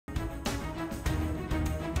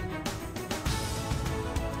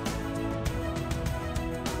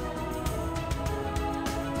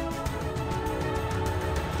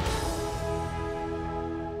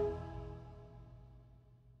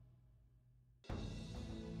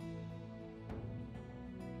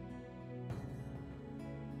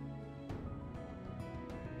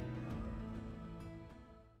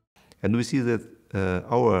And we see that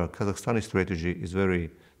our Kazakhstani strategy is very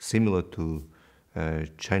similar to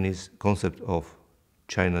Chinese concept of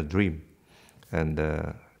China Dream. And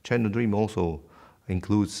China Dream also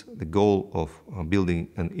includes the goal of building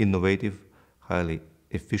an innovative, highly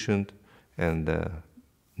efficient, and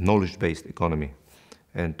knowledge-based economy.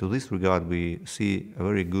 And to this regard, we see a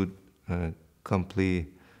very good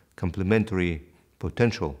complementary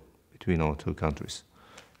potential between our two countries.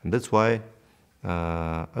 And that's why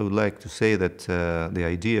I would like to say that the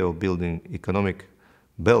idea of building economic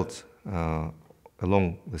belt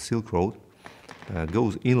along the Silk Road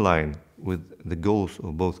goes in line with the goals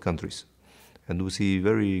of both countries. And we see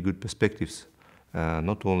very good perspectives,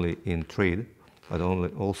 not only in trade, but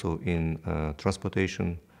also in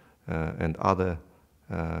transportation and other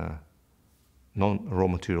non-raw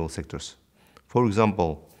material sectors. For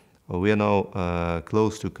example, we are now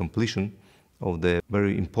close to completion of the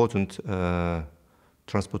very important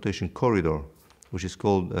transportation corridor, which is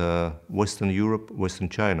called Western Europe, Western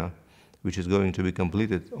China, which is going to be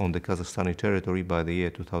completed on the Kazakhstani territory by the year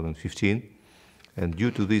 2015. And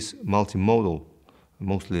due to this multimodal,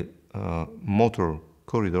 mostly motor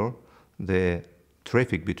corridor, the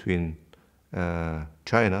traffic between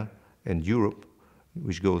China and Europe,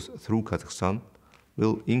 which goes through Kazakhstan,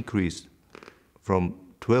 will increase from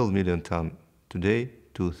 12 million tons today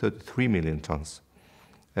to 33 million tons.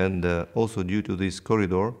 And also due to this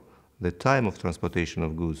corridor, the time of transportation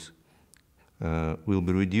of goods will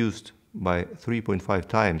be reduced by 3.5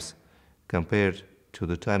 times compared to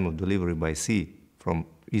the time of delivery by sea from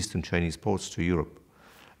eastern Chinese ports to Europe.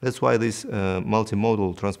 That's why this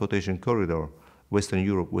multimodal transportation corridor, Western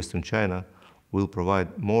Europe, Western China, will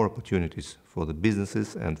provide more opportunities for the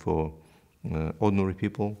businesses and for ordinary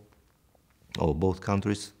people of both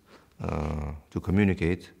countries to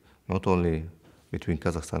communicate not only between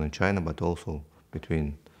Kazakhstan and China, but also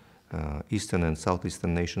between Eastern and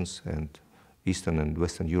Southeastern nations and Eastern and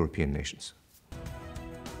Western European nations.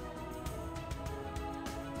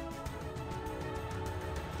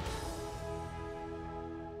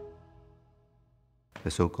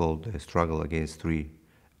 The so-called struggle against three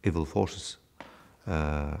evil forces.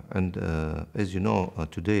 As you know,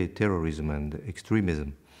 today terrorism and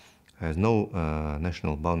extremism has no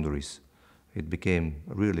national boundaries. It became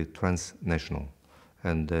really transnational,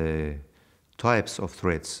 and the types of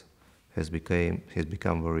threats has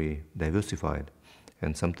become very diversified,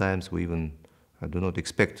 and sometimes we even do not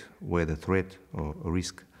expect where the threat or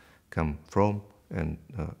risk come from and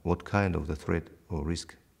what kind of the threat or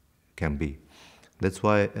risk can be. That's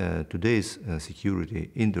why today's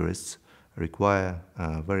security interests require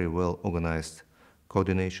very well organized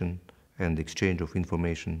coordination and exchange of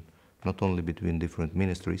information, not only between different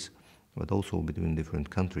ministries, but also between different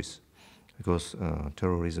countries, because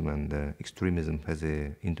terrorism and extremism has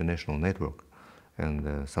an international network,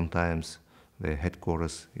 and sometimes the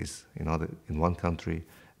headquarters is in one country,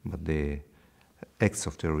 but the acts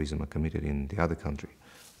of terrorism are committed in the other country.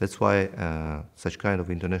 That's why such kind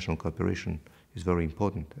of international cooperation is very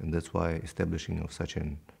important, and that's why establishing of such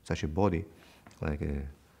a body like a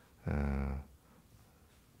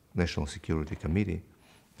National Security Committee,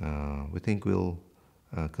 we think will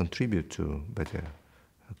contribute to better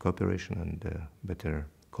cooperation and better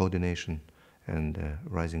coordination and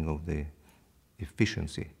rising of the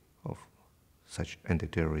efficiency of such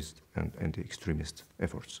anti-terrorist and anti-extremist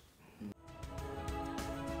efforts.